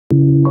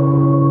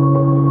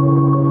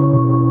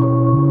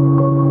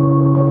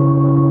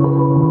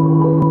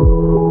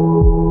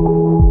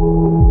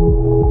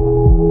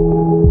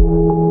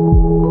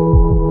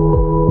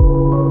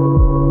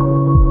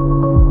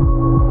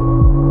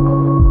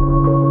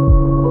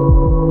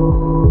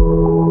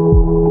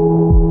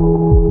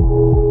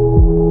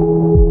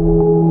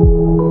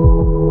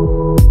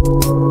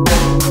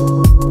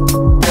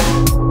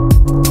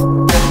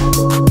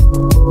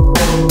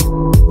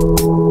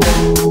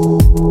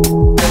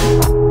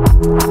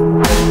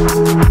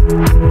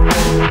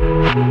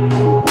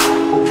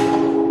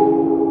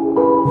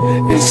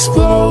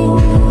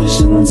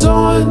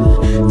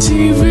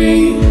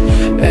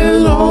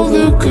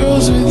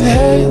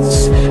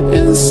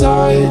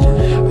inside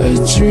a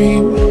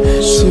dream.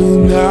 So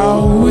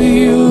now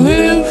we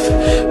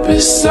live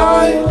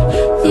beside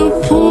the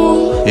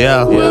pool,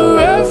 where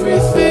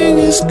everything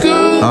is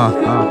good.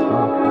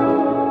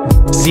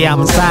 See,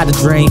 I'm inside a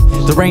dream,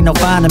 there ain't no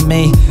finding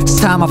me. It's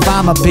time I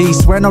find my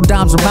peace, where no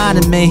dimes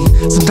reminding me.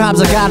 Sometimes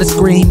I gotta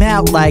scream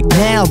out like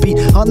now. Beat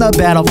on the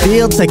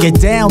battlefield, take it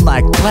down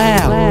like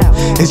cloud.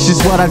 It's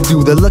just what I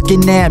do, they're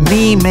looking at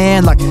me,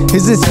 man. Like,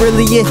 is this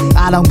really it?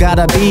 I don't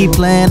gotta be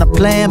plan a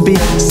plan B.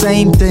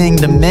 Same thing,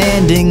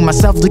 demanding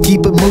myself to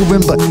keep it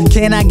moving. But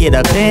can I get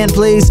a pen,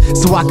 please?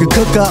 So I could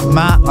cook up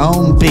my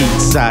own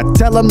beats. I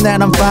tell them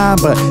that I'm fine,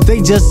 but they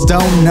just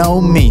don't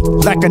know me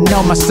like I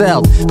know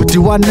myself. But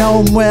do I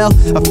know them well?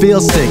 I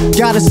feel sick,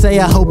 gotta say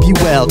I hope you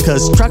well.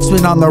 Cause truck's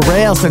been on the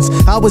rail since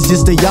I was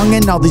just a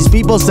youngin'. All these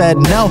people said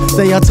no,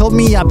 they all told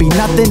me I'd be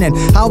nothing, and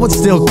I would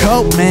still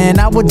cope, man.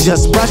 I would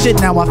just brush it,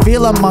 now I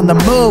feel I'm on the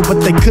move.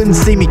 But they couldn't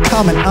see me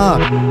coming,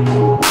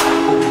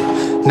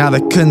 Now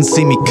they couldn't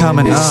see me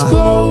coming,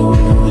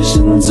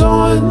 Explosions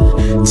on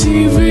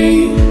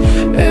TV,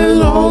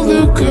 and all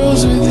the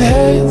girls with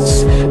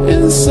heads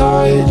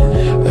inside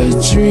a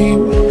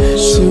dream.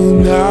 So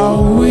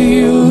now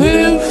we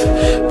live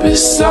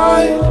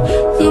beside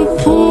the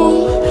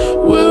pool,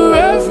 where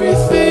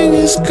everything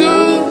is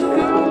good.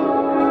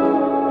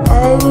 I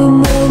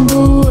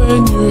remember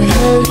when your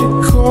head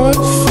caught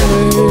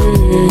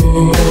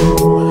flame.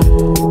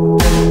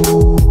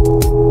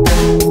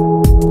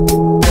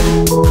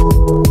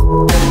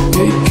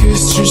 It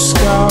kissed your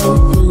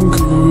scalp and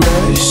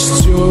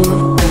caressed your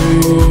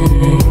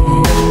brain.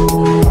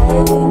 I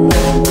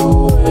remember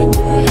when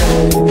your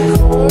head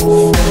caught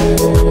flame.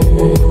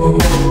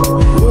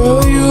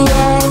 Well, you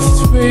laughed,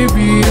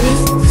 baby,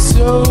 it's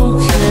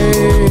okay.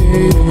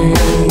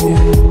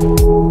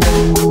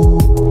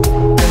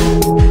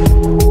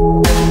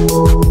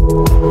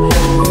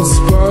 It's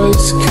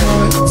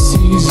buzzcut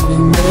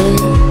season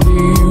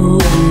anyway.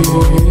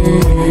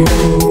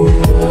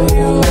 Well,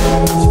 you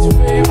laughed,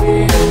 baby,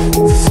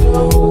 it's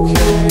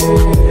okay.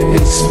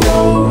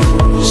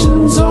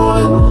 Explosions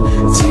on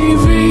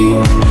TV,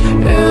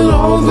 and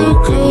all the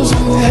girls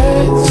with hair